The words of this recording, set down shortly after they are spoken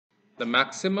the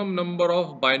maximum number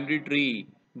of binary tree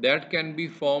that can be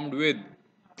formed with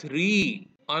 3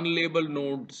 unlabeled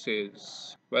nodes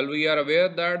is? Well, we are aware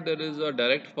that there is a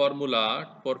direct formula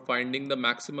for finding the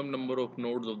maximum number of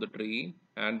nodes of the tree,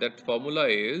 and that formula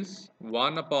is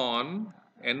 1 upon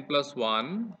n plus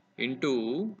 1 into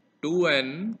 2n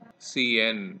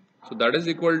cn. So that is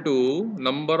equal to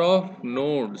number of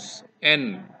nodes n.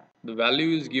 The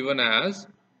value is given as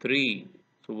 3.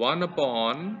 So 1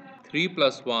 upon 3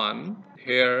 plus 1,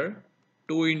 here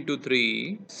 2 into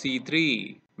 3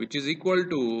 C3, which is equal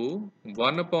to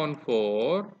 1 upon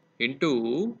 4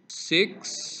 into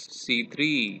 6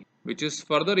 C3, which is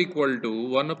further equal to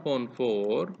 1 upon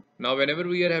 4. Now whenever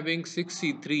we are having 6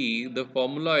 C3, the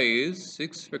formula is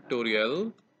 6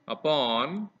 factorial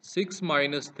upon 6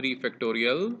 minus 3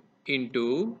 factorial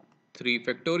into 3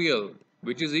 factorial,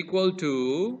 which is equal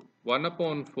to 1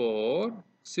 upon 4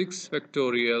 6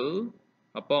 factorial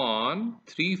upon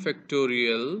 3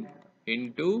 factorial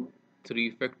into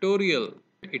 3 factorial.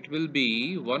 It will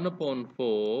be 1 upon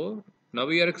 4. Now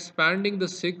we are expanding the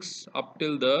 6 up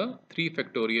till the 3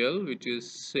 factorial, which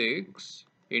is 6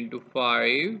 into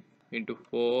 5 into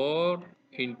 4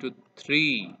 into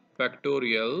 3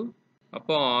 factorial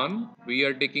upon, we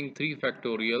are taking 3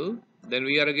 factorial, then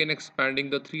we are again expanding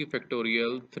the 3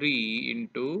 factorial, 3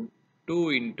 into 2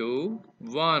 into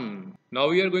 1. Now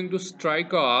we are going to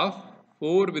strike off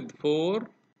 4 with 4,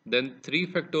 then 3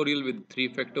 factorial with 3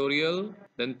 factorial,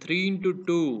 then 3 into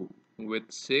 2 with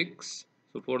 6.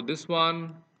 So for this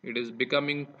one, it is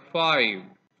becoming 5.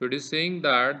 So it is saying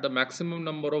that the maximum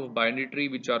number of binary tree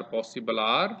which are possible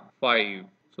are 5.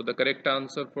 So the correct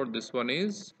answer for this one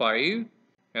is 5,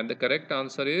 and the correct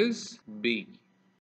answer is B.